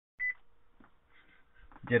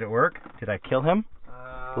Did it work? Did I kill him?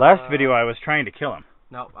 Last video I was trying to kill him.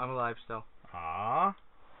 No, I'm alive still. Ah.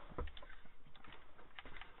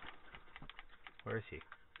 Where is he?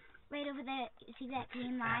 Right over there. You see that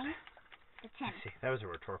green line? That's him. Let's see. That was a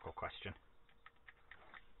rhetorical question.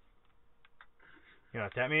 You know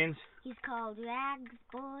what that means? He's called Rags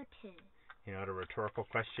Borton. You know what a rhetorical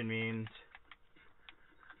question means?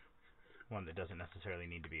 One that doesn't necessarily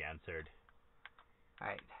need to be answered.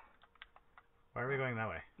 Alright. Why are we going that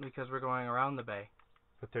way? Because we're going around the bay.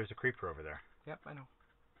 But there's a creeper over there. Yep, I know.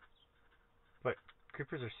 But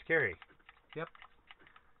creepers are scary. Yep.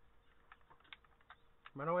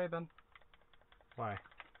 Run away, Ben. Why?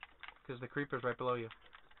 Because the creeper's right below you.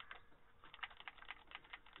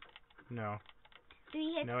 No.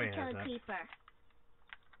 3 hits No, he to kill hasn't. a creeper.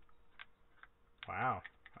 Wow.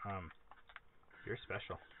 You're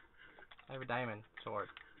special. I have a diamond sword.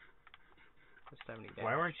 This 70 damage.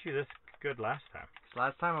 Why weren't you this good last time?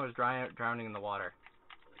 Last time I was drowning in the water.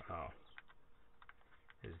 Oh.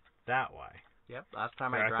 Is that why? Yep, last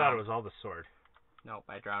time Or I I drowned. thought it was all the sword. Nope,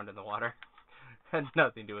 I drowned in the water. Had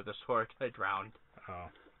nothing to do with the sword. I drowned. Oh.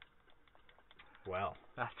 Well.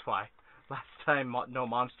 That's why. Last time no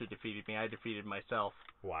monster defeated me, I defeated myself.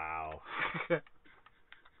 Wow.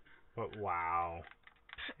 But wow.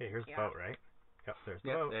 Hey, here's the boat, right? Yep, there's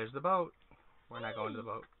the boat. There's the boat. We're not going to the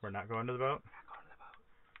boat. We're not going to the boat?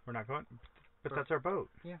 We're not going to the boat. We're not going? But that's our boat.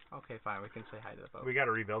 Yeah, okay, fine. We can say hi to the boat. We got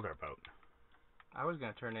to rebuild our boat. I was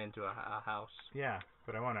going to turn it into a house. Yeah,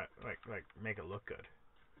 but I want to like make it look good.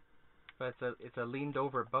 But it's a leaned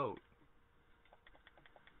over boat.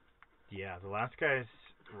 Yeah, the last guys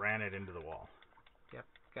ran it into the wall. Yep,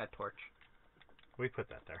 got a torch. We put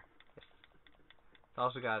that there. It's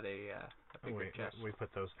also got a bigger chest. We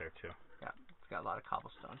put those there too. Yeah, it's got a lot of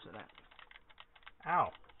cobblestones in it.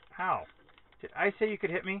 Ow. Ow. Did I say you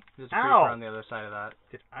could hit me? There's a creeper on the other side of that.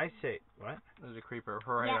 Did I say what? There's a creeper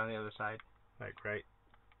right on the other side. Like right.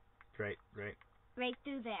 Right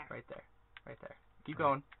through there. Right there. Right there. Keep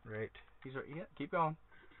going. Right. He's right. Yeah, keep going.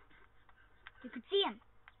 You could see him.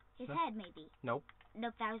 His head, maybe. Nope.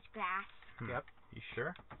 Nope, that was grass. Yep. You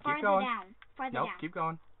sure? Farther going. down. Farther Nope. down. Keep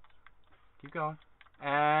going. Keep going.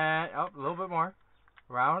 And a little bit more.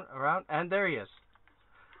 Around, and there he is.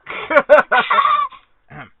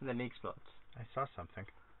 And then he explodes. I saw something.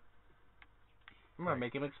 I'm gonna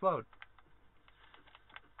make him explode.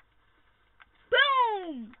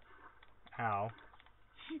 Boom! Ow.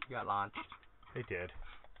 You got launched. They did.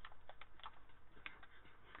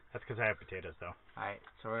 That's because I have potatoes, though. Alright,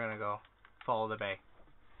 so we're gonna go follow the bay.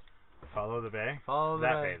 Follow the bay? Follow the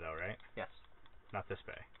that bay. bay, though, right? Yes. Not this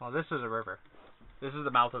bay. Well, this is a river. This is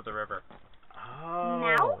the mouth of the river. Oh.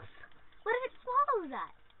 Mouth? What if it swallows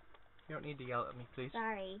us? You don't need to yell at me, please.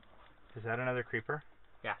 Sorry. Is that another creeper?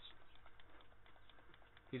 Yes.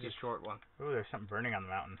 He's a short one. Oh, there's something burning on the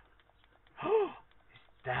mountain.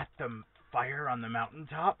 Is that the fire on the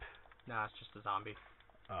mountaintop? Nah, it's just a zombie.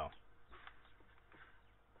 Oh.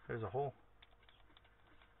 There's a hole.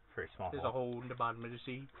 Very small There's hole. a hole in the bottom of the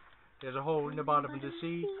sea. There's a hole in the bottom of the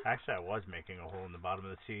sea. Actually, I was making a hole in the bottom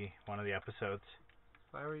of the sea one of the episodes.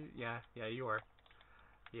 Why were you? Yeah, you were.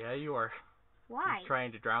 Yeah, you were. Why? You're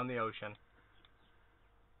trying to drown the ocean.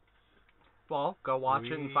 Well, go watch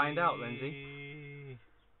it and find out, Lindsay.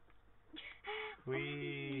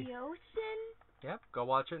 The ocean? Yep, go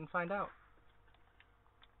watch it and find out.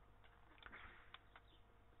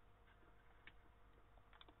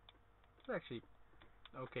 It's actually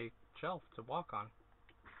okay shelf to walk on.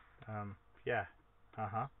 Yeah.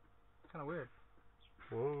 Uh-huh. It's kind of weird.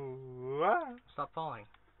 Whoa. Ah. Stop falling.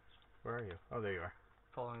 Where are you? Oh, there you are.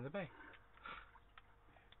 Following the bay.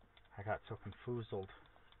 I got so confoozled.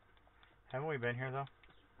 Haven't we been here, though?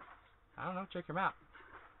 I don't know. Check your map.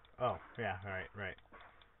 Oh, yeah. Right.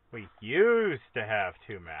 We used to have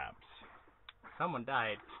 2 maps. Someone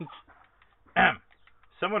died.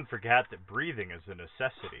 Someone forgot that breathing is a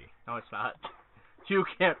necessity. No, it's not. You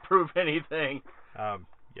can't prove anything.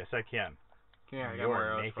 Yes, I can. Come here, I got You're more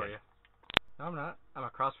arrows naked. for you. No, I'm not. I'm a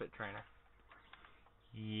CrossFit trainer.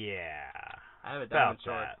 Yeah. I have a About diamond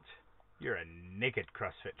sword. that. You're a naked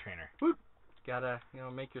CrossFit trainer. Whoop. Gotta,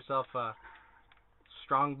 make yourself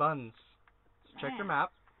strong buns. So check your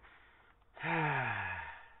map.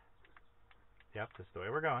 Yep, that's the way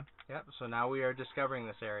we're going. Yep, so now we are discovering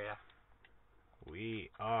this area.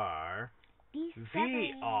 We are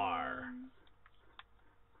VR.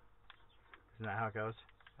 Isn't that how it goes?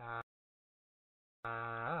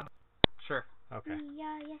 Sure. Okay.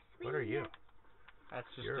 Yes, What are you? That's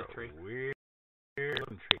just You're a tree. weird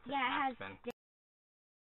looking tree. Yeah, it has Aspen.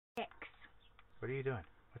 sticks. What are you doing?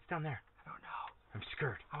 What's down there? I don't know. I'm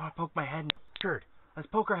scared. I want to poke my head in. Scared. Let's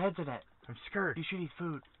poke our heads in it. I'm scared. You should eat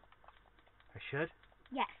food. I should?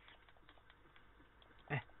 Yes.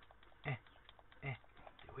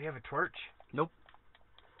 Do we have a torch? Nope.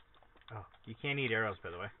 Oh, you can't eat arrows, by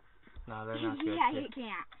the way. No, they're not good. Yeah, you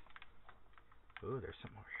can't. Ooh, there's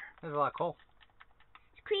something over here. There's a lot of coal.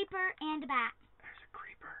 It's creeper and a bat. There's a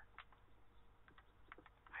creeper.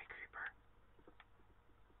 Hi, creeper.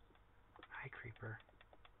 Hi, creeper.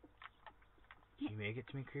 Can you make it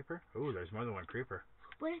to me, creeper? Ooh, there's more than one creeper.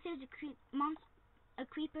 What if there's a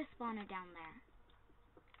creeper spawner down there?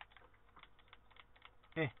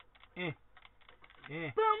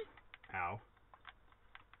 Boom. Ow.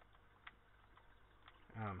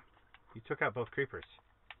 You took out both creepers.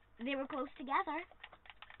 They were close together.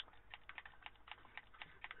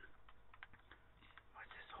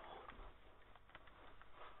 What's this hole?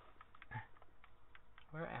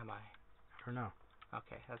 Where am I? I don't know.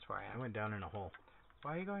 Okay, that's where I I am. went down in a hole.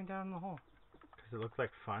 Why are you going down in the hole? Because it looks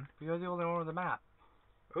like fun. You're the only one with the map.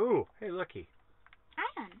 Ooh, hey, looky.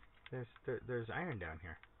 Iron. There's iron down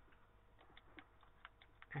here.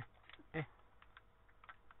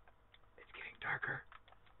 It's getting darker.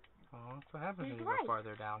 Oh, that's what happens There's when you light. go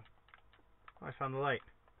farther down. Oh, I found the light.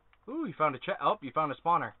 Ooh, you found a Oh, you found a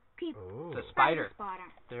spawner. Ooh. It's a spider. Spawner.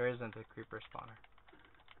 There isn't a creeper spawner.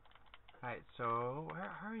 Alright, so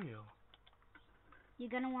where are you? You're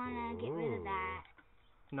gonna wanna get rid of that.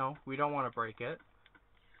 No, we don't want to break it.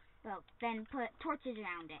 Well, then put torches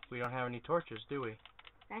around it. We don't have any torches, do we?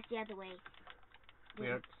 That's the other way. We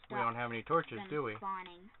don't have any torches, do we?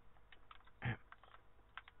 Spawning.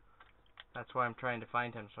 That's why I'm trying to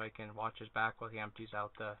find him so I can watch his back while he empties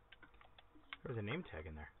out the... There's a name tag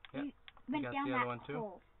in there. Yep. Went got down the that other one too?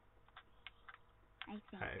 hole. I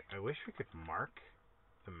think. I wish we could mark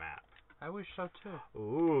the map. I wish so too.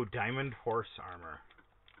 Ooh, diamond horse armor.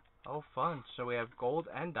 Oh, fun. So we have gold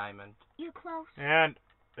and diamond. You're close. And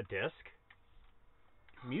a disc.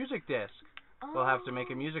 Music disc. We'll have to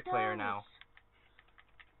make a music player now.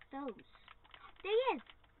 Those. There he is.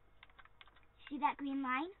 See that green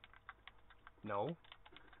line? No.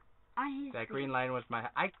 On his That green line was my...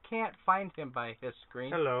 I can't find him by his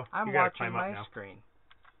screen. Hello. I'm you gotta watching climb up my now. screen.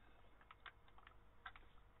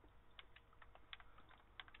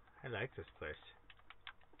 I like this place.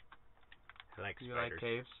 I like You spiders. like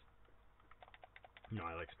caves? No,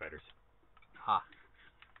 I like spiders. Ha.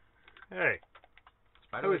 Hey,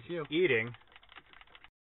 Spider I was with you. eating.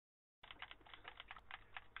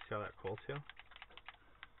 See all that coal too?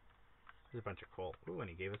 There's a bunch of coal. Ooh, and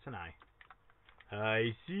he gave us an eye.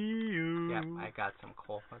 I see you. Yep, I got some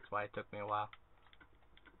coal. That's why it took me a while.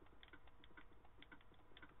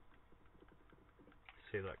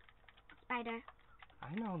 See, look. spider.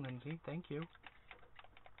 I know, Lindsay. Thank you.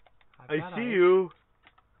 I see you.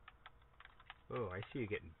 Oh, I see you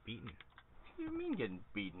getting beaten. What do you mean getting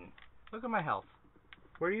beaten? Look at my health.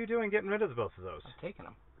 What are you doing getting rid of both of those? I'm taking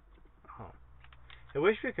them. Oh. I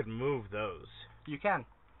wish we could move those. You can.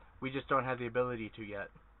 We just don't have the ability to yet.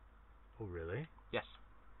 Oh, really? Yes.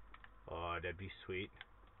 Oh, that'd be sweet.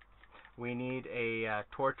 We need a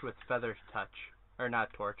torch with feather touch. Or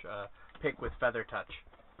not torch, pick with feather touch.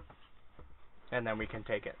 And then we can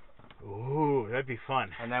take it. Ooh, that'd be fun.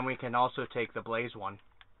 And then we can also take the blaze one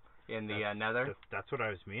in the nether. That's what I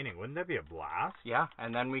was meaning. Wouldn't that be a blast? Yeah,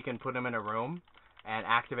 and then we can put them in a room and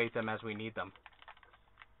activate them as we need them.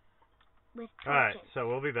 With Alright, torches. so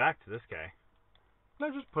we'll be back to this guy.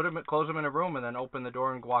 No, just put them, close them in a room and then open the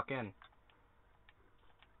door and walk in.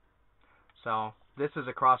 So, this is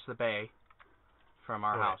across the bay from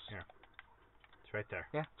our house. Here. It's right there.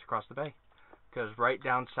 Yeah, it's across the bay. Because right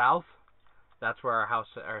down south, that's where our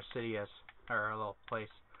city is, or our little place.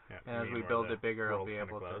 Yeah, And as we build it bigger, it'll be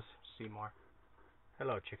able to see more.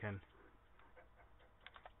 Hello, chicken.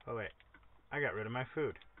 Oh, wait. I got rid of my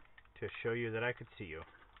food to show you that I could see you.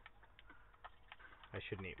 I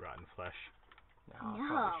shouldn't eat rotten flesh. No, I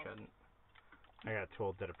probably shouldn't. I got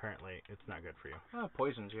told that apparently it's not good for you. Well, it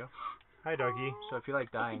poisons you. Hi, doggy. So if you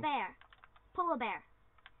like dying... It's a bear. Polar bear.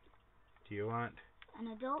 Do you want... An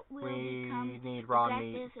adult will We become need raw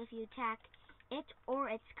meat. aggressive if you attack it or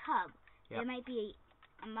its cub. Yep. There might be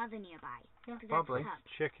a mother nearby. Yeah, 'cause probably. That's a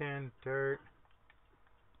cub. chicken, dirt,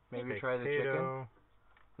 Maybe try the chicken. potato?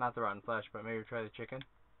 Not the rotten flesh, but maybe try the chicken.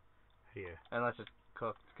 Yeah. Unless it's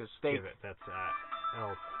cooked. Because steak... Give it. That's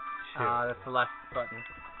L2. that's the left button.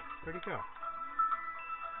 Where'd he go?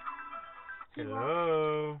 He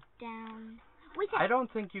Hello. Down. Wait I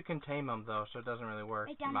don't think you can tame them, though, so it doesn't really work.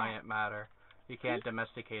 Right down Might matter. You can't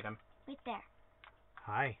domesticate them. Right there.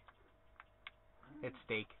 Hi. It's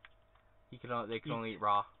steak. They can only eat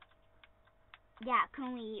raw. Yeah, can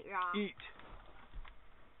only eat raw. Eat.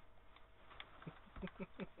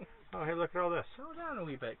 Oh, hey, look at all this. Slow down a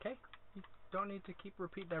wee bit, okay? You don't need to keep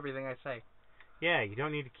repeating everything I say. Yeah, you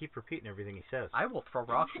don't need to keep repeating everything he says. I will throw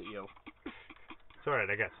rocks at you. It's alright,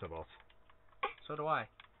 I got snowballs. So do I.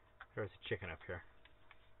 There's a chicken up here.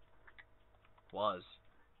 Was.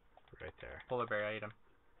 Right there. Polar bear ate him.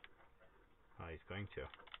 Oh, he's going to.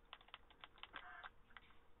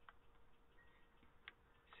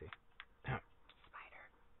 See. Spider.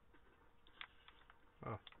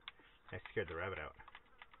 Oh, I scared the rabbit out.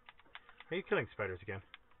 Are you killing spiders again?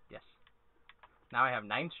 Yes. Now I have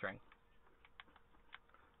 9 string.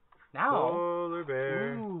 Now. Polar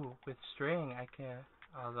bear. Ooh, with string I can.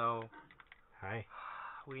 Although. Hi.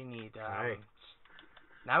 We need. Hi.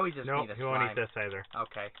 Now we just nope, need a slime. you won't eat this either.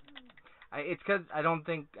 Okay. It's because I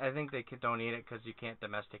think they don't eat it because you can't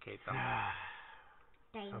domesticate them.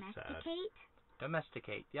 Domesticate?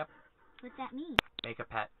 Domesticate. Yep. What's that mean? Make a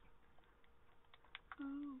pet.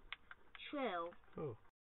 Oh, true. Oh.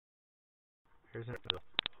 Here's another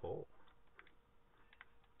hole.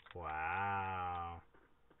 Wow.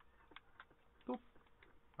 Boop.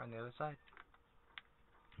 We're on the other side.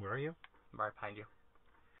 Where are you? Right behind you.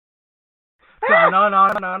 No,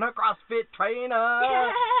 CrossFit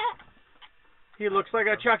trainer. He looks like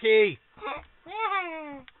a Chucky.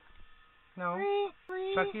 No,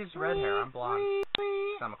 Chucky's red hair. I'm blonde.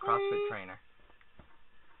 I'm a CrossFit trainer.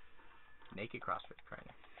 Naked CrossFit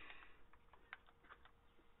trainer.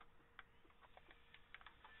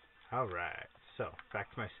 Alright, so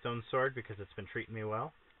back to my stone sword because it's been treating me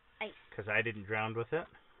well. Because I didn't drown with it.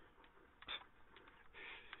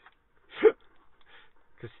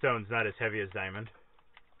 Because stone's not as heavy as diamond.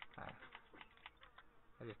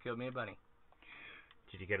 I just killed me a bunny.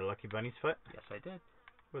 Did you get a lucky bunny's foot? Yes, I did.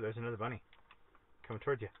 Oh, there's another bunny. Coming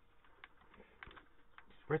towards you.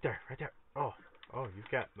 Right there, right there. Oh,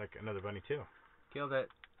 you've got like another bunny too. Killed it.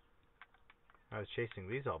 I was chasing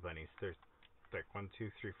these all bunnies. There's like 1,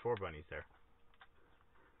 2, 3, 4 bunnies there.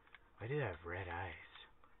 Why do they have red eyes?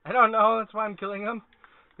 I don't know. That's why I'm killing them.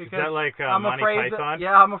 Because is that like I'm Monty afraid Python?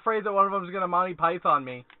 I'm afraid that one of them is gonna Monty Python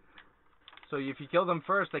me. So if you kill them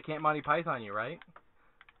first, they can't Monty Python you, right?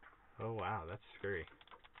 Oh wow, that's scary.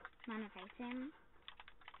 Monty Python?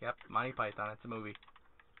 Yep, Monty Python. It's a movie.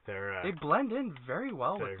 They blend in very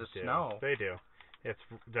well with the snow. They do.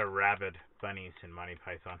 They're rabid bunnies in Monty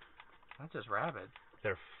Python. Not just rabid.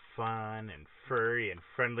 They're fun and furry and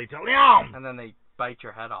friendly to Leon. And then they bite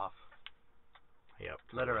your head off. Yep.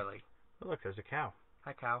 Literally. Oh, look, there's a cow.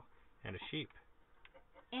 Hi, cow. And a sheep.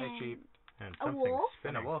 Hey, sheep. And a something wolf.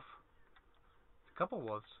 spinning. And a wolf. A couple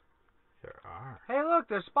wolves. There are. Hey, look,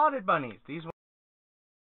 there's spotted bunnies. These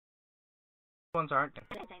ones aren't. As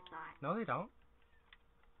I thought. No, they don't.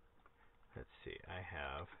 Let's see. I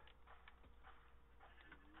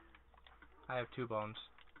have 2 bones.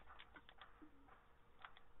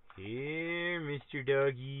 Here, Mr.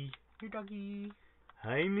 Doggy. Here, doggy.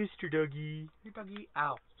 Hi, Mr. Doggy. Here, doggy.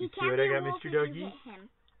 Ow. He You see can't what be I a got, wolf Mr. if Doggy? you hit him.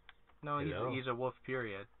 No, Hello. he's a wolf,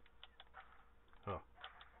 period.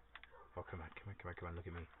 Oh, come on, look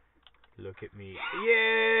at me. Look at me.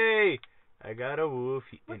 Yay! I got a wolf,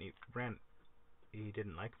 and he ran. He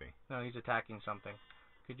didn't like me. No, he's attacking something.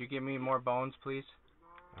 Could you give me more bones, please?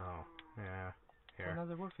 Oh, yeah. Here.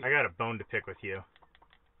 Another wolfie. I got a bone to pick with you.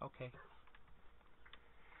 Okay.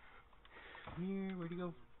 Come here, where'd he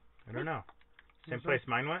go? I don't know. Same He's place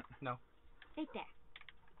mine went? No. Right there.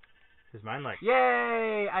 Is mine like...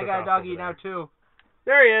 Yay! I Took got a off doggy over now, there. too.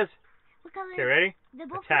 There he is! What color Okay, ready? the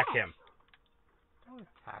wolf Attack red? him. Don't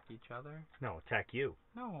attack each other. No, attack you.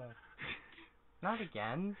 No. Not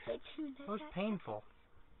again. That was painful.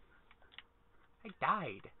 I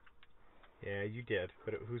died. Yeah, you did.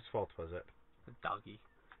 But whose fault was it? The doggy.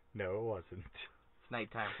 No, it wasn't. It's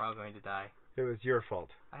nighttime. We're all going to die. It was your fault.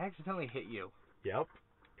 I accidentally hit you. Yep.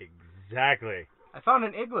 Exactly. I found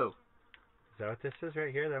an igloo. Is that what this is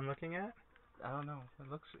right here that I'm looking at? I don't know.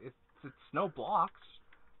 It's snow blocks.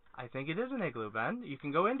 I think it is an igloo, Ben. You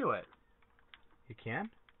can go into it. You can?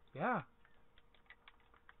 Yeah.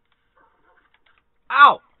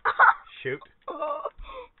 Ow! Shoot.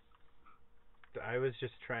 I was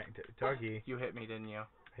just trying to... Doggy. You hit me, didn't you?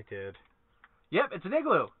 I did. Yep, it's an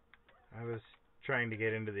igloo. I was trying to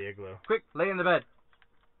get into the igloo. Quick, lay in the bed.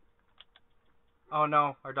 Oh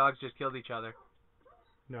no, our dogs just killed each other.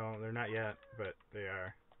 No, they're not yet, but they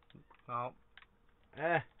are. Well,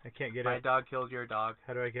 I can't get my up. dog killed your dog.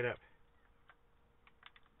 How do I get up?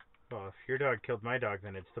 Well, if your dog killed my dog,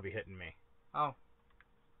 then it'd still be hitting me. Oh.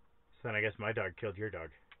 So then I guess my dog killed your dog.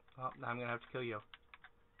 Well, now I'm going to have to kill you.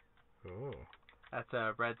 Ooh, That's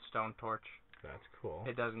a redstone torch. that's cool.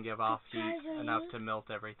 It doesn't give off heat enough to melt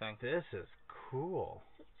everything. This is cool.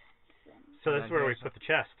 So And this is then where we here's put the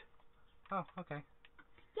chest. Oh, okay.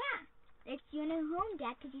 Yeah. It's your new home,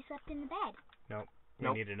 Dad, because you slept in the bed. Nope. We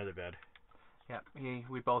Nope. need another bed. Yeah,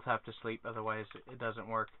 we both have to sleep, otherwise it doesn't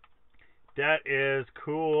work. That is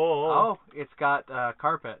cool. Oh, it's got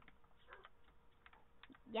carpet.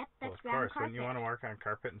 Yep, Well, that's of brown course. carpet. Wouldn't you want to work on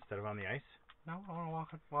carpet instead of on the ice? No, I want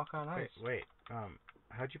to walk on ice. Wait.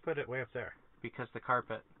 How'd you put it way up there? Because the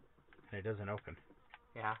carpet. And it doesn't open.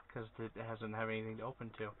 Yeah, because it doesn't have anything to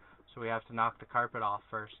open to. So we have to knock the carpet off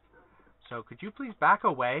first. So could you please back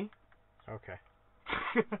away? Okay.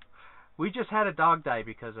 We just had a dog die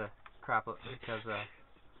because of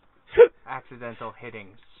accidental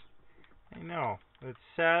hittings. I know. It's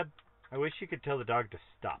sad. I wish you could tell the dog to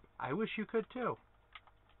stop. I wish you could too.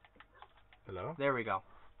 Hello? There we go.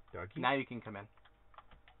 Doggy? Now you can come in.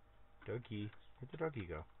 Doggy. Where'd the doggy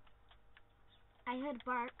go? I heard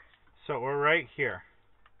bark. So we're right here.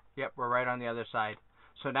 Yep, we're right on the other side.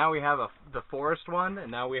 So now we have the forest one,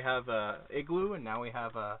 and now we have a igloo, and now we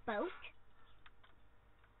have a... Boat?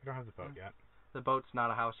 We don't have the boat yet. The boat's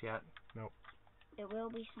not a house yet. It will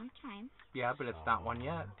be sometime. Yeah, but it's not one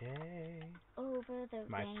yet. Someday Over the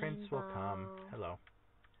my rainbow. prince will come. Hello.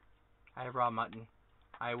 I have raw mutton.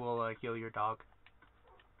 I will heal your dog.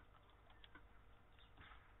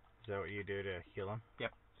 Is that what you do to heal him?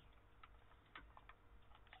 Yep.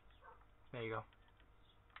 There you go.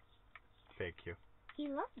 Thank you. He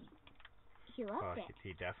loved it. He loved it.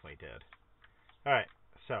 He definitely did. Alright,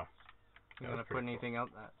 so. You That want was to put pretty anything else?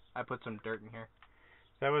 I put some dirt in here.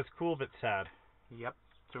 That was cool but sad. Yep.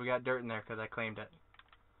 So we got dirt in there because I claimed it.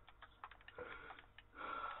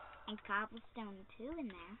 And cobblestone too in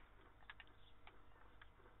there.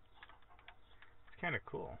 It's kind of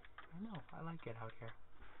cool. I know. I like it out here.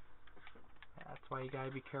 That's why you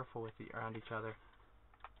gotta be careful with around each other.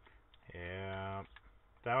 Yeah.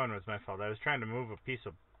 That one was my fault. I was trying to move a piece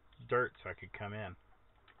of dirt so I could come in.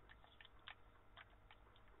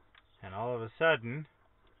 And all of a sudden...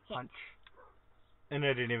 Punch. And I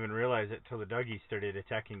didn't even realize it till the doggies started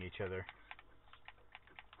attacking each other.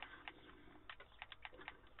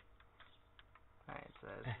 Alright, so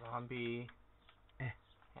there's a zombie. Eh.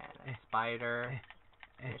 And a spider.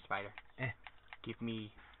 Eh. Here, spider. Eh. Give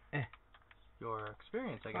me Eh. your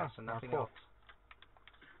experience, I guess, and Oh, nothing cool. else.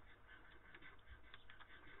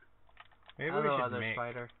 Maybe Hello, we should other make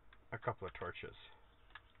spider. a couple of torches.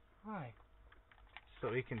 Why? So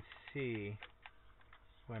we can see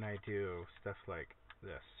when I do stuff like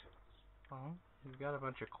this. Well, you've got a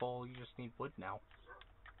bunch of coal, you just need wood now.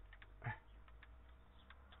 I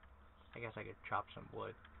guess I could chop some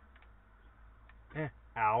wood.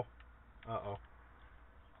 Ow. Uh-oh.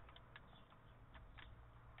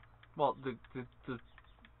 Well, the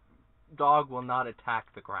dog will not attack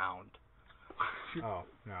the ground. Oh,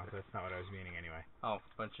 no, that's not what I was meaning anyway. Oh,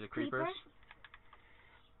 bunch of creepers?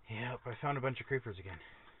 Yep, I found a bunch of creepers again.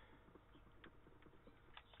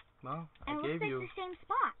 Well, And I it gave looks you like the same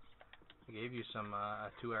spot. I gave you some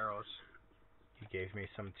 2 arrows. You gave me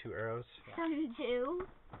some 2 arrows. Yeah. Some 2.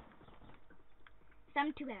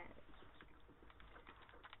 Some 2 arrows.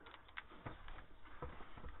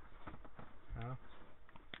 Oh.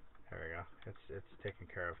 There we go. It's taken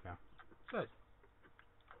care of now. Good.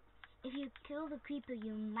 If you kill the creeper,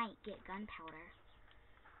 you might get gunpowder.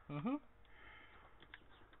 Mm-hmm.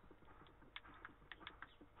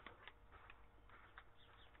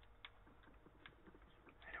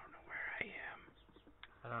 I don't know where I am.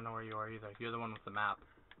 I don't know where you are either. You're the one with the map.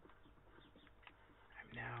 I'm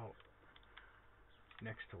now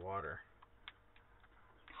next to water.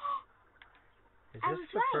 Is I this was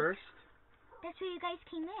the right. first? That's where you guys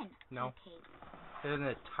came in. No. Okay. It's an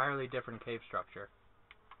entirely different cave structure.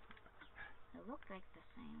 It looks like the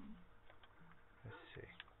same. Let's see.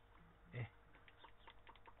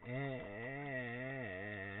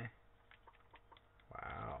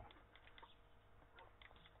 Wow.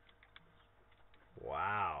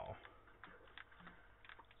 Wow.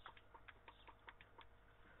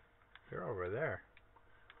 You're over there.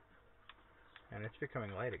 And it's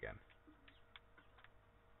becoming light again.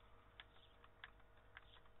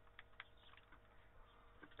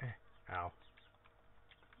 Ow.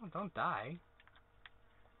 Oh, don't die.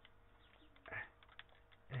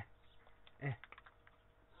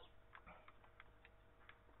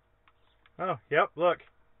 Oh, yep, look.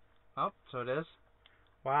 Oh, so it is?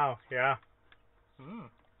 Wow, yeah. Hmm.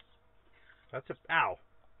 That's a... Ow.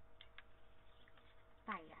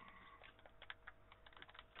 Fire.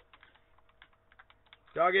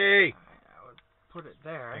 Doggy! I would put it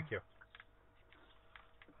there. Thank you.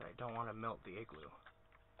 But I don't want to melt the igloo.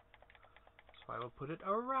 So I will put it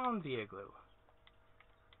around the igloo.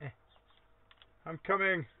 I'm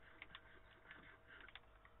coming.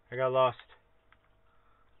 I got lost.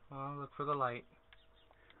 Well, look for the light.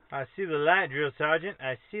 I see the light, Drill Sergeant.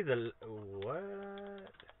 I see the... What?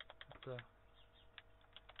 The,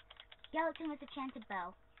 Skeleton with enchanted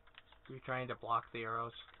bow. you trying to block the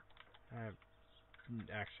arrows? I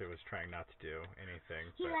actually was trying not to do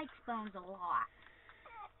anything. He but likes bones a lot.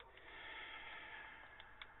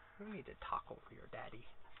 You need to talk over your daddy.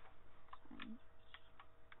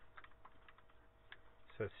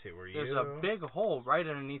 So let's see, were you... There's a big hole right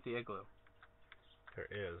underneath the igloo. There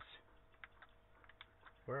is.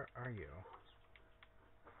 Where are you?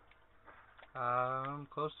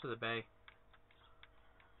 Close to the bay.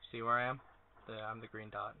 See where I am? I'm the green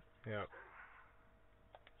dot. Yep.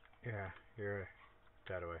 Yeah, you're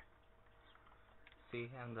that way. See,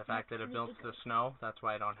 and the fact that it melts the snow, that's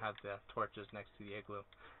why I don't have the torches next to the igloo.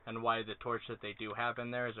 And why the torch that they do have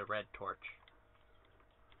in there is a red torch.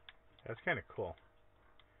 That's kind of cool.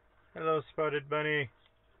 Hello, Spotted Bunny.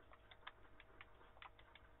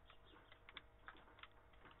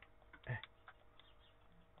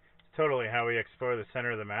 It's totally how we explore the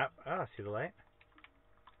center of the map. Oh, see the light?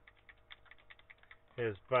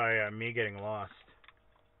 Is by me getting lost.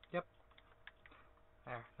 Yep.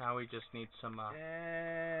 There. Now we just need some.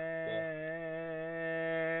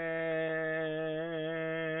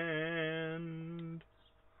 And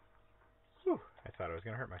whew, I thought I was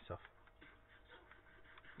gonna hurt myself.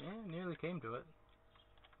 Yeah, nearly came to it.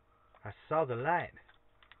 I saw the light,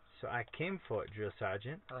 so I came for it, Drill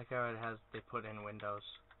Sergeant. I like how it has. They put in windows.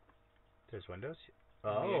 There's windows. In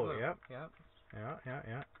the Oh, igloo. yep. Yep.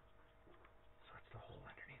 Yeah. So what's the hole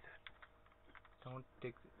underneath it? Don't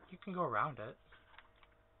dig. You can go around it.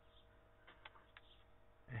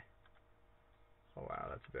 Oh wow,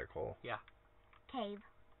 that's a big hole. Yeah. Cave,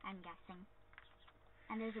 I'm guessing.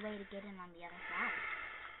 And there's a way to get in on the other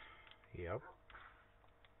side. Yep.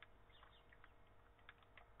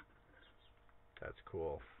 That's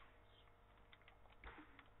cool.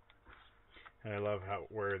 And I love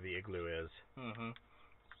where the igloo is. Mm-hmm.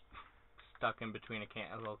 Stuck in between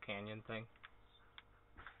a little canyon thing.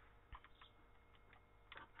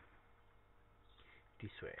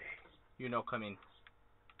 This way. You know, coming.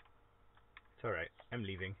 It's alright. I'm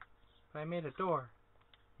leaving. But I made a door.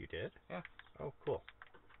 You did? Yeah. Oh, cool.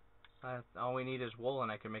 All we need is wool,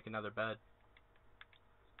 and I can make another bed.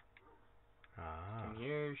 Ah. Come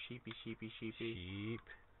here, sheepy. Sheep.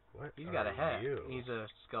 What He's are got a hat. you? He's a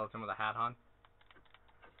skeleton with a hat on.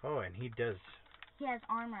 Oh, and he does He has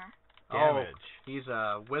armor. damage. Oh, he's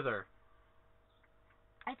a wither.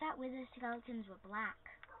 I thought wither skeletons were black.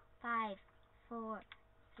 5, 4,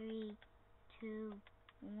 3, 2,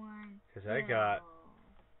 1. Because I got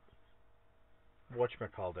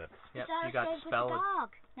whatchamacallit. Yep, saw you us got guys with the spell. dog.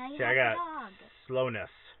 Now you See, have I got the dog. slowness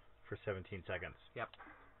for 17 seconds. Yep.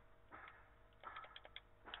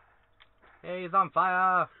 Hey, he's on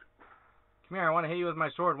fire. Come here, I want to hit you with my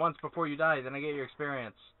sword once before you die, then I get your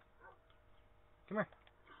experience. Come here.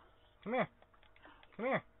 Come here. Come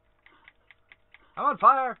here. I'm on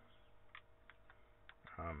fire.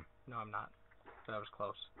 No, I'm not. But that was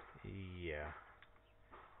close. Yeah.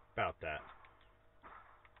 About that.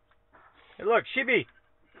 Hey, look, sheepy!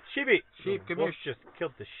 Sheepy! Sheep, The come wolf here. just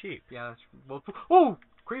killed the sheep. Yeah, that's... Well, ooh!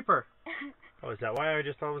 Creeper! Oh, is that why I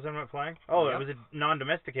just all of a sudden went flying? Oh, Yep. it was a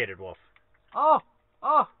non-domesticated wolf. Oh!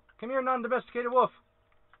 Oh! Come here, non-domesticated wolf.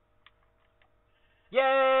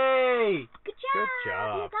 Yay! Good job. Good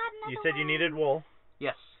job. You got another You said you one. needed wool.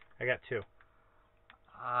 Yes. I got 2.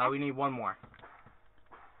 We need one more.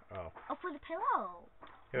 Oh. Oh, for the pillow.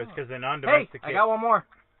 It was because the Hey! non-domesticated... I got one more.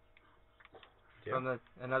 Yeah. From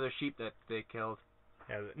another sheep that they killed.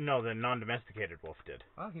 Yeah, no, the non-domesticated wolf did.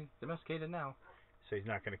 Well, he's domesticated now. So he's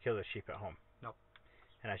not going to kill the sheep at home. Nope.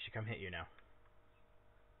 And I should come hit you now.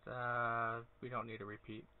 We don't need a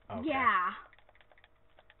repeat. Okay. Yeah.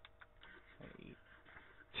 Eat.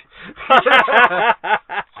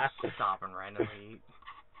 Stop and randomly eat.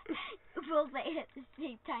 Both ate at the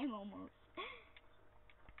same time almost.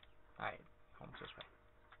 Alright, home's this way.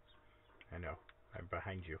 I know. I'm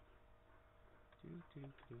behind you.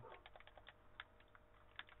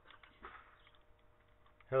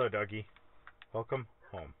 Hello, doggy. Welcome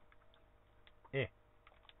home. Yay.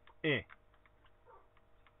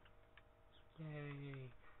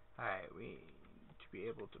 Alright, we need to be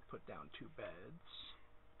able to put down 2 beds.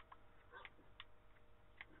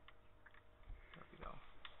 There we go.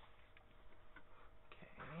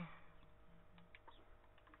 Okay.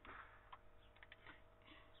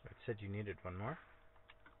 It said you needed one more?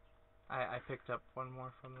 I picked up one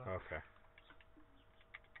more from the... Okay.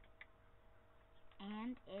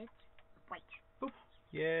 And it's white. Boop.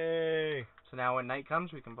 Yay! So now when night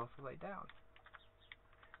comes, we can both lay down.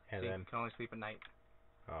 And See, then you can only sleep at night.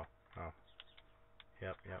 oh.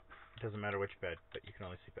 Yep. It doesn't matter which bed, but you can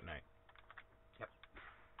only sleep at night. Yep.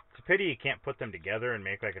 It's a pity you can't put them together and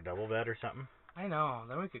make like a double bed or something. I know.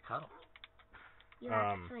 Then we could cuddle. You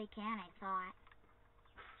actually can, I thought.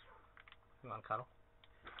 You want to cuddle?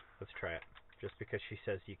 Let's try it. Just because she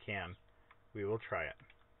says you can, we will try it.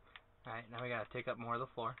 Alright, now we gotta take up more of the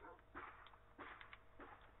floor.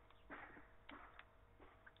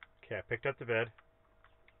 Okay, I picked up the bed.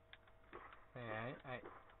 Alright.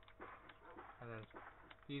 And then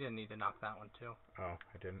you didn't need to knock that one too. Oh,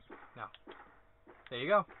 I didn't. No. There you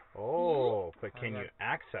go. Oh, but I can got- you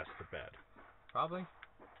access the bed? Probably.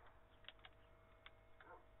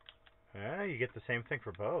 Yeah, you get the same thing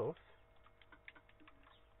for both.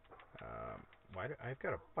 I've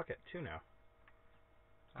got a bucket too now.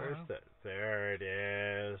 Where's Uh-huh. the? There it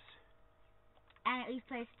is. And it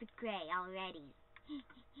replaced the gray already.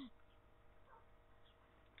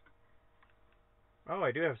 Oh,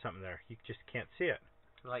 I do have something there. You just can't see it.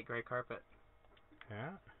 Light gray carpet.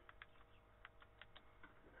 Yeah.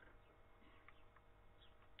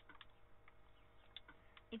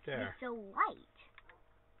 It's There. just so white.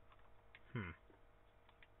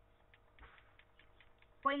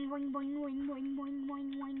 Boing, boing, boing, boing, boing, boing,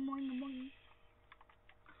 boing, boing, boing, boing.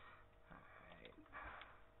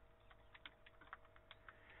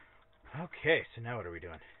 Okay, so now what are we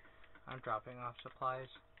doing? I'm dropping off supplies.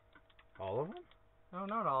 All of them? No,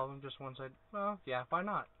 not all of them. Just one side. Well, yeah, why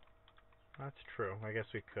not? That's true. I guess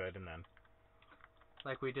we could, and then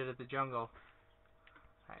Like we did at the jungle.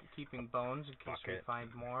 Alright, keeping bones in case we bucket.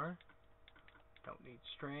 find more. Don't need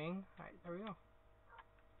string. Alright, there we go.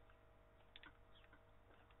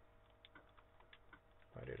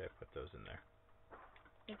 Why did I put those in there?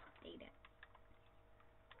 It's data.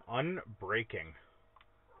 Unbreaking.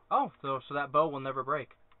 Oh, so that bow will never break.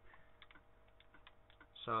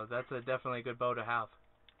 So that's definitely a good bow to have.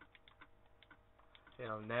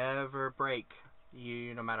 It'll never break.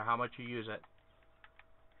 No matter how much you use it.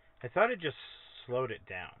 I thought it just slowed it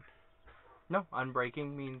down. No,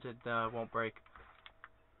 unbreaking means it won't break.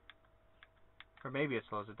 Or maybe it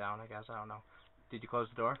slows it down, I guess. I don't know. Did you close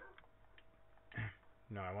the door?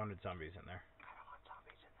 No, I wanted zombies in there. I don't want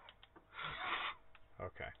zombies in there.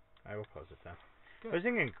 Okay, I will close it then. Good. I was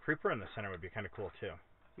thinking creeper in the center would be kind of cool too.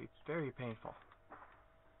 It'd be very painful.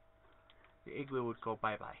 The igloo would go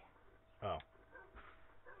bye-bye. Oh.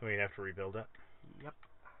 We'd have to rebuild it? Yep.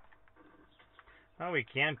 Well, we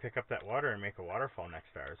can pick up that water and make a waterfall next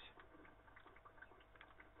to ours.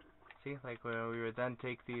 See, like we would then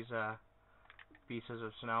take these pieces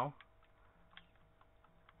of snow.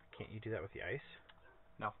 Can't you do that with the ice?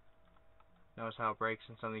 No. Notice how it breaks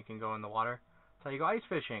and something can go in the water? That's how you go ice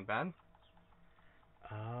fishing, Ben.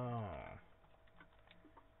 Oh.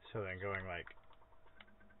 So then going like...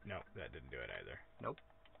 No, that didn't do it either. Nope.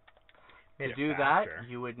 Made To it do faster. that,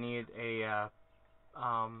 you would need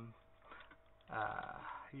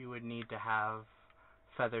you would need to have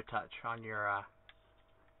feather touch on your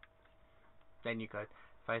then you could.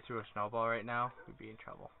 If I threw a snowball right now, we'd be in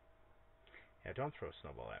trouble. Yeah, don't throw a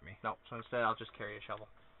snowball at me. No, so instead I'll just carry a shovel.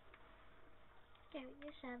 Carry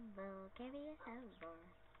your shovel, carry your shovel.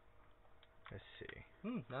 Let's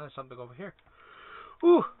see. Now there's something over here.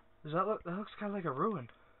 Ooh! Does that look? That looks kind of like a ruin.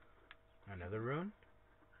 Another rune?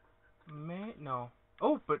 No.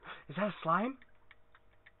 Oh, but is that a slime?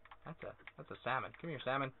 That's a salmon. Come here,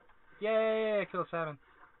 salmon. Yay! Kill a salmon.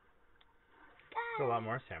 There's a lot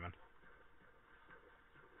more salmon.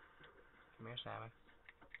 Come here, salmon.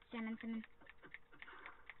 Salmon. Come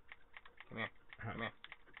here. Come here.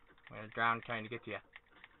 I'm gonna drown trying to get to you.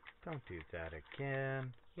 Don't do that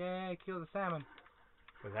again. Yay! Kill the salmon.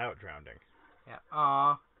 Without drowning. Yeah.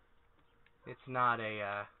 Aw. It's not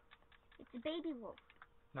a. It's a baby wolf.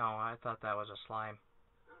 No, I thought that was a slime.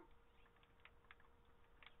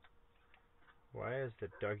 Why is the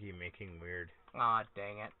doggy making weird? Aw,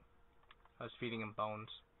 dang it. I was feeding him bones.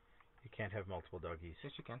 You can't have multiple doggies.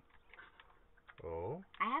 Yes, you can. Oh?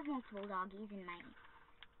 I have multiple doggies in my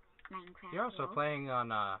Minecraft. You're also world. playing on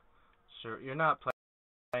you're not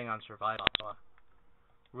playing on survival. So,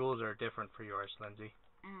 rules are different for yours, Lindsay.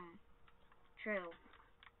 True.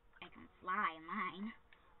 I can fly mine.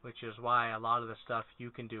 Which is why a lot of the stuff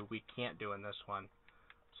you can do, we can't do in this one.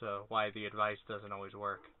 So why the advice doesn't always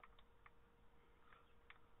work.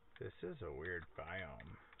 This is a weird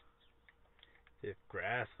biome. The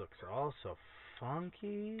grass looks all so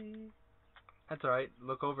funky. That's alright.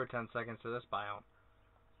 Look over 10 seconds to this biome.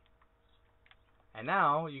 And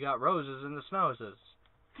now you got roses in the snowses.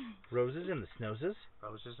 Roses in the snowses?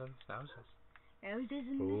 Roses and snowses. Roses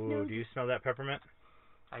in the Ooh, snow. do you smell that peppermint?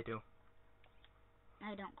 I do.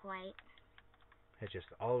 I don't quite. It just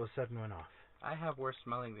all of a sudden went off. I have worse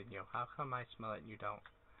smelling than you. How come I smell it and you don't?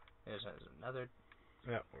 There's another...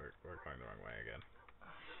 Yep, we're going the wrong way again.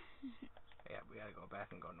 Yeah, we gotta go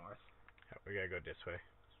back and go north. Yep, we gotta go this way.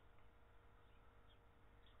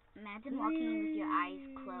 Imagine walking in with your eyes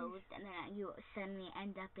closed and then you suddenly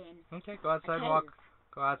end up in Okay, go outside and cave. walk.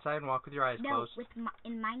 Go outside and walk with your eyes closed. No,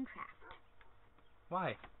 in Minecraft.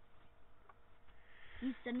 Why?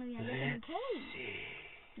 You suddenly end up in a cave.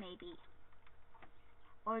 Maybe.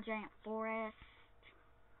 Or a giant forest.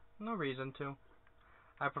 No reason to.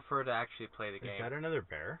 I prefer to actually play the game. Is that another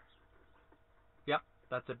bear? Yep,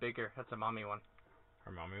 that's a mommy one.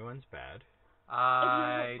 Our mommy one's bad.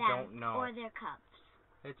 I don't know. Or their cubs.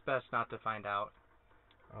 It's best not to find out.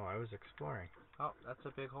 Oh, I was exploring. Oh, that's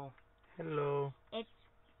a big hole. Hello. It's...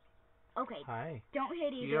 Okay. Hi. Don't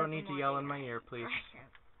hit either. You don't need to yell in my ear, please.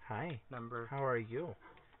 Hi. Number... How are you?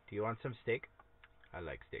 Do you want some steak? I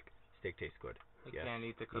like steak. Steak tastes good. I Yes. can't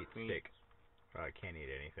eat the cooked meat. Steak. Oh, I can't eat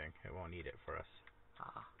anything. It won't eat it for us.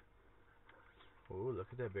 Ah. Ooh, look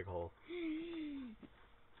at that big hole.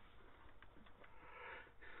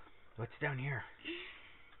 What's down here?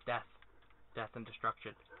 Death. Death and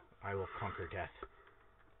destruction. I will conquer death.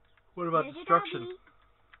 What about There's your destruction? doggy.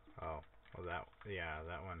 Oh, well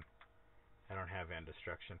that one. I don't have end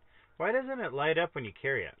destruction. Why doesn't it light up when you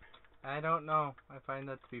carry it? I don't know. I find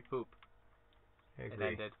that to be poop. I It agree.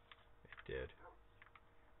 ended. It did.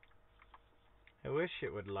 I wish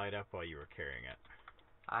it would light up while you were carrying it.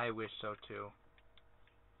 I wish so too.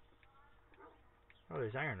 Oh,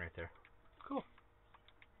 there's iron right there. Cool.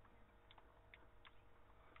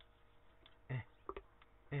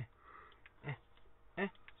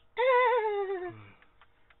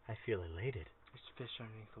 I feel elated. There's fish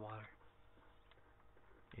underneath the water.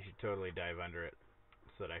 You should totally dive under it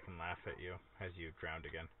so that I can laugh at you as you drowned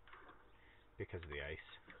again. Because of the ice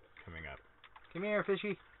coming up. Come here,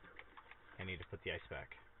 fishy. I need to put the ice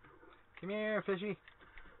back. Come here, fishy.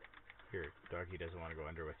 Your doggy doesn't want to go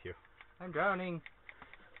under with you. I'm drowning.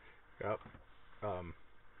 Yep.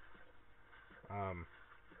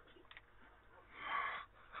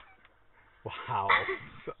 Wow.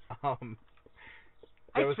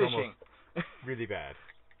 That Ice was fishing. almost really bad.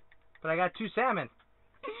 But I got 2 salmon.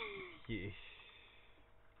 Yeesh.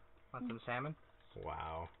 Want some salmon?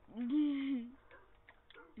 Wow.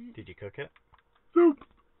 Did you cook it? Nope.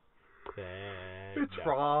 Then It's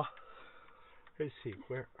raw. Let's see.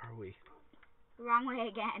 Where are we? Wrong way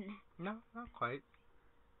again. No, not quite.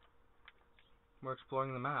 We're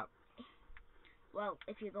exploring the map. Well,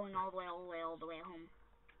 if you're going all the way home.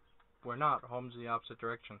 We're not. Home's the opposite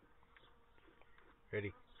direction.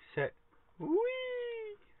 Ready, set, whee!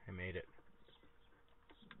 I made it.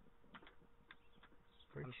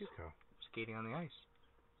 Where'd you go? Skating on the ice.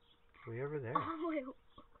 Way over there.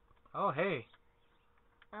 Oh, hey.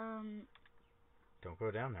 Don't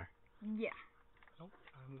go down there. Yeah. Nope.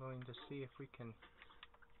 I'm going to see if we can...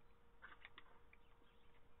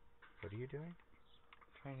 What are you doing?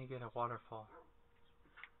 Trying to get a waterfall.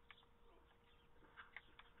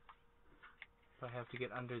 But I have to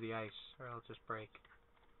get under the ice, or it'll just break.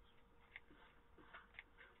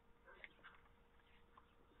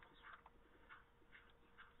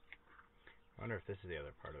 I wonder if this is the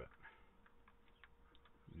other part of it.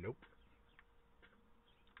 Nope.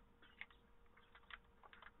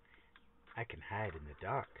 I can hide in the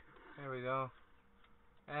dark. There we go.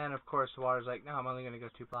 And of course the water's like, no, I'm only going to go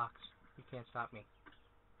 2 blocks. You can't stop me.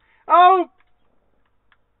 Oh!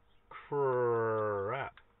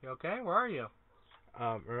 Crap. You okay? Where are you?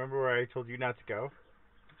 Remember where I told you not to go?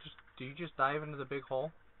 Do you just dive into the big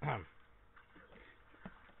hole?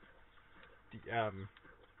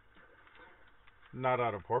 Not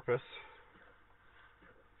out of purpose.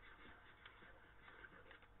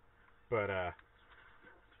 But,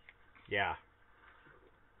 yeah.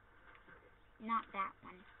 Not that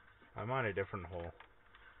one. I'm on a different hole.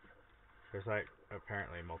 There's, like,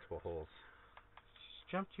 apparently multiple holes. Just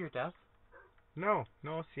jump to your death? No,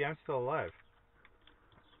 see, I'm still alive.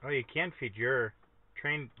 Oh, you can feed your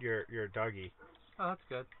doggy. Oh, that's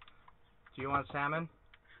good. Do you want salmon?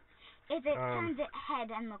 If it turns its head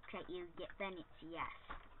and looks at you, then it's yes.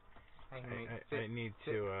 I need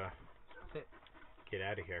to get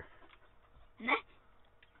out of here.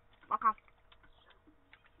 Walk off.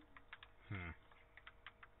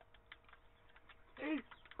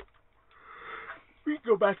 We can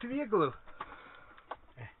go back to the igloo.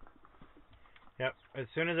 Yep. As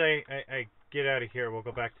soon as I get out of here, we'll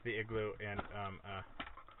go back to the igloo and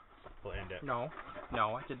we'll end it. No,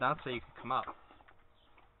 I did not say you could come up.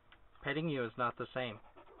 Petting you is not the same.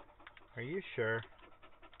 Are you sure?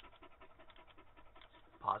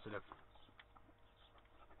 positive.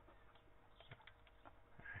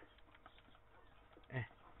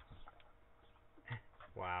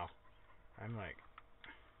 Wow. I'm like...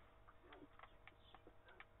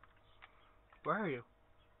 Where are you?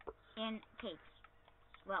 In caves.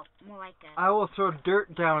 Well, more like a... I will throw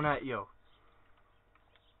dirt down at you.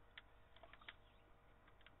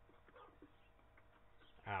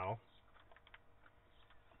 Ow.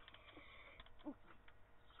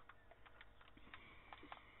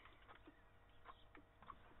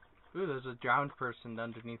 Ooh, there's a drowned person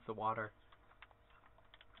underneath the water.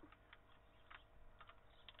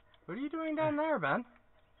 What are you doing down there, Ben?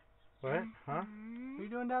 What? Huh? What are you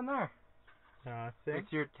doing down there? Nothing. With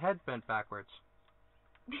your head bent backwards.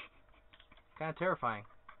 Kind of terrifying.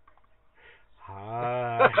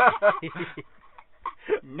 Hi.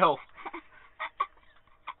 No.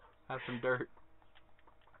 Have some dirt.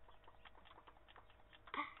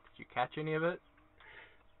 Did you catch any of it?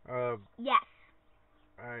 Yes.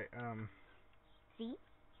 See?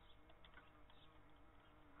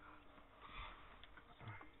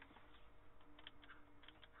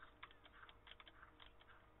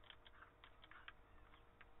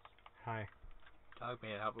 Hi. Dog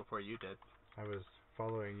made it out before you did. I was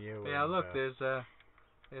following you. Yeah, and, look, there's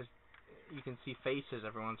you can see faces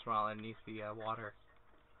every once in a while underneath the water.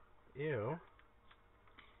 Ew.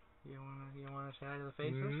 You wanna say hi to the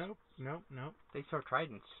faces? Nope. They throw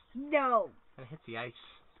tridents. No. And it hits the ice.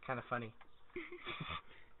 It's kind of funny.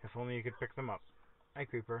 If only you could pick them up. Hi,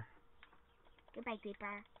 Creeper. Goodbye,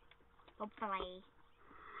 Creeper. Hopefully.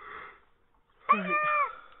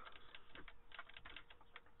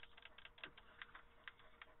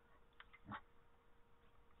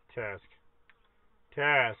 Task,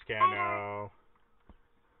 I know.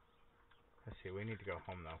 Let's see, we need to go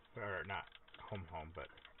home, though. Or, not home, but...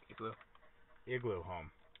 Igloo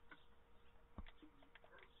home.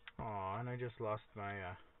 Aw, and I just lost my,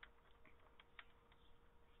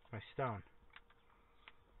 my stone.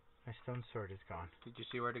 My stone sword is gone. Did you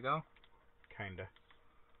see where to go? Kinda.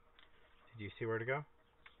 Did you see where to go?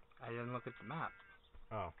 I didn't look at the map.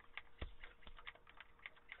 Oh.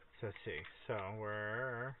 So, let's see. So,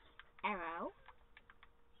 we're... Arrow.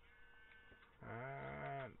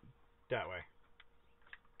 That way.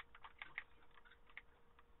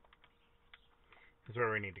 Is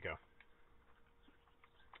where we need to go.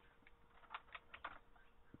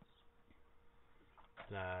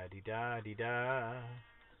 La-di-da-di-da.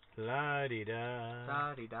 La-di-da.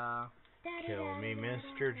 Da-di-da. Kill me,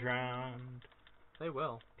 Mr. Drowned. They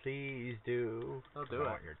will. Please do. They'll do I it.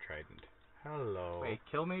 want your trident. Hello. Wait,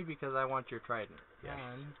 kill me because I want your trident. Yes.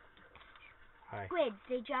 And Hi. Squids,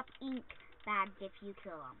 they drop ink bags if you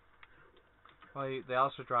kill them. well, they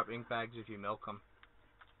also drop ink bags if you milk them.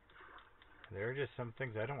 There are just some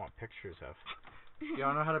things I don't want pictures of. You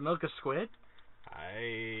don't know how to milk a squid? Do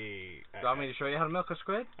you want me to show you how to milk a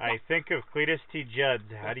squid? I think of Cletus T. Judd's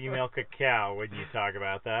How Do You Milk a Cow when you talk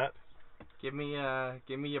about that. Give me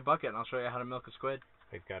your bucket and I'll show you how to milk a squid.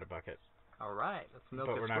 I've got a bucket. All right, let's milk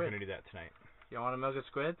a But squid. we're not going to do that tonight. You want to milk a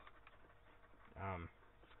squid?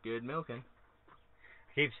 Good milking.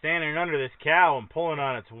 I keep standing under this cow and pulling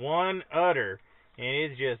on its one udder, and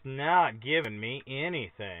it's just not giving me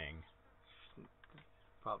anything.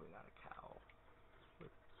 Probably not a cow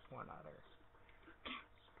with one udder.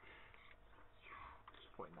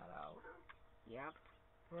 Just pointing that out. Yep.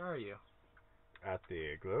 Where are you? At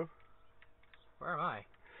the igloo? Where am I?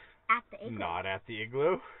 At the igloo. Not at the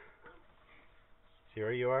igloo. See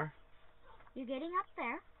where you are? You're getting up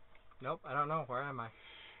there. Nope, I don't know. Where am I?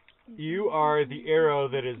 You are the arrow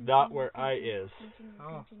that is not where I is.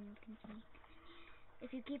 Oh. Continue.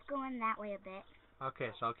 If you keep going that way a bit. Okay,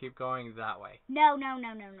 so I'll keep going that way. No.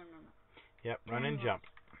 Yep, run and jump.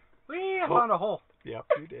 Whee! I found a hole. Yep,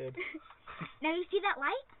 you did. Now you see that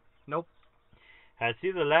light? Nope, I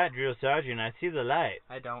see the light, Drill Sergeant. I see the light.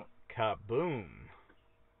 I don't. Kaboom.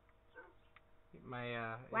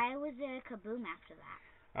 Why was there a kaboom after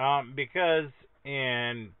that? Because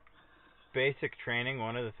in basic training,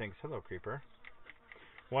 one of the things... Hello, Creeper.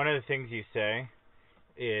 One of the things you say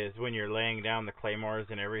is when you're laying down the claymores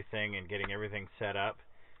and everything and getting everything set up,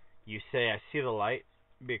 you say, I see the light,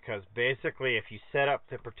 because basically if you set up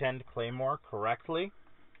the pretend claymore correctly,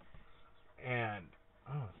 and...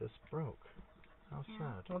 Oh, this broke. How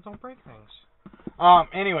sad. Well, don't break things.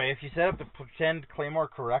 Anyway, if you set up the pretend claymore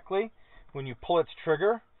correctly, when you pull its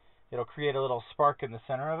trigger, it'll create a little spark in the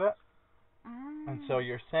center of it. And so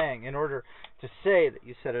you're saying, in order to say that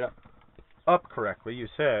you set it up correctly, you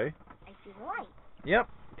say... I see the light. Yep,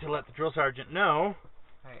 to let the drill sergeant know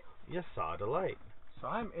Hey. you saw the light. So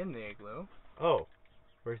I'm in the igloo. Oh,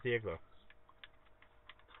 where's the igloo?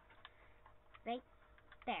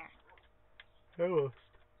 There. Almost.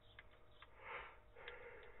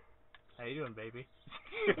 How you doing, baby?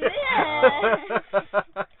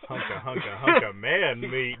 Hunka man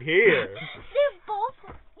meat here. They're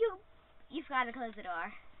both. You've got to close the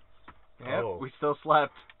door. Yep, Oh. we still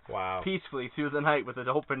slept Wow. peacefully through the night with an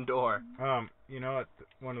open door. You know what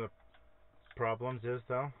one of the problems is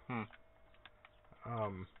though?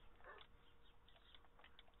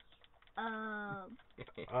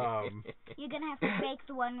 You're gonna have to break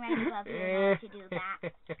the one right above you in order to do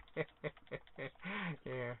that.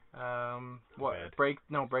 Yeah. What? Bed.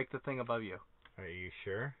 Break the thing above you. Are you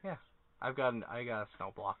sure? Yeah. I got a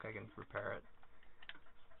snow block. I can repair it.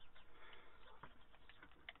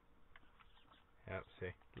 Yep,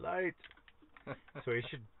 see. Light. So you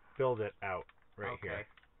should build it out right Okay. here.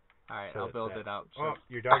 All right, So I'll build that- it out. Oh,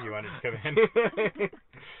 your doggy wanted to come in.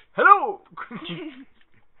 Hello.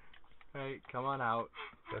 Right, come on out.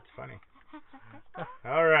 That's funny.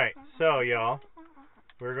 Alright, so y'all,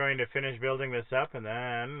 we're going to finish building this up and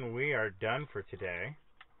then we are done for today.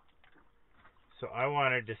 So I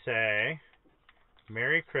wanted to say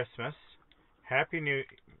Merry Christmas, Happy New...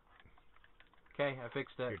 Okay, I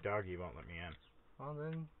fixed it. Your doggy won't let me in. Well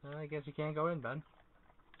then, I guess you can't go in, Ben.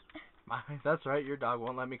 That's right, your dog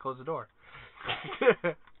won't let me close the door.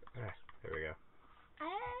 There we go.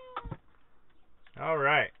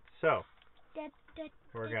 Alright, so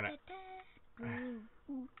we're gonna...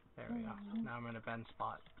 There we go. Now I'm in a Ben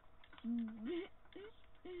spot.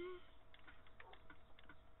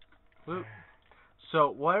 Whoop. So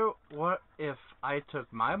what if I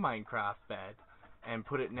took my Minecraft bed and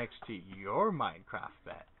put it next to your Minecraft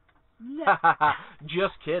bed?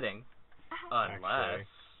 Just kidding. Unless Actually,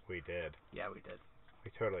 we did. Yeah, we did.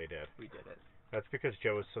 We totally did. We did it. That's because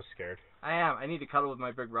Joe was so scared. I am. I need to cuddle with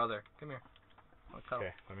my big brother. Come here. I'll cuddle.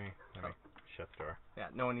 Okay, let me shut the door. Yeah,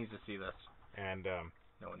 no one needs to see this. And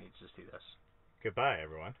No one needs to see this. goodbye,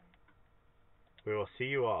 everyone. We will see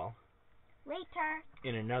you all Later.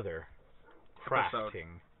 in another Episode.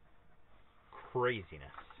 crafting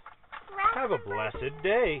craziness. Have a blessed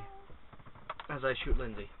day. As I shoot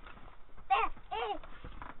Lindsay. There is.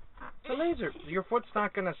 The laser. Your foot's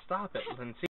not going to stop it, Lindsay.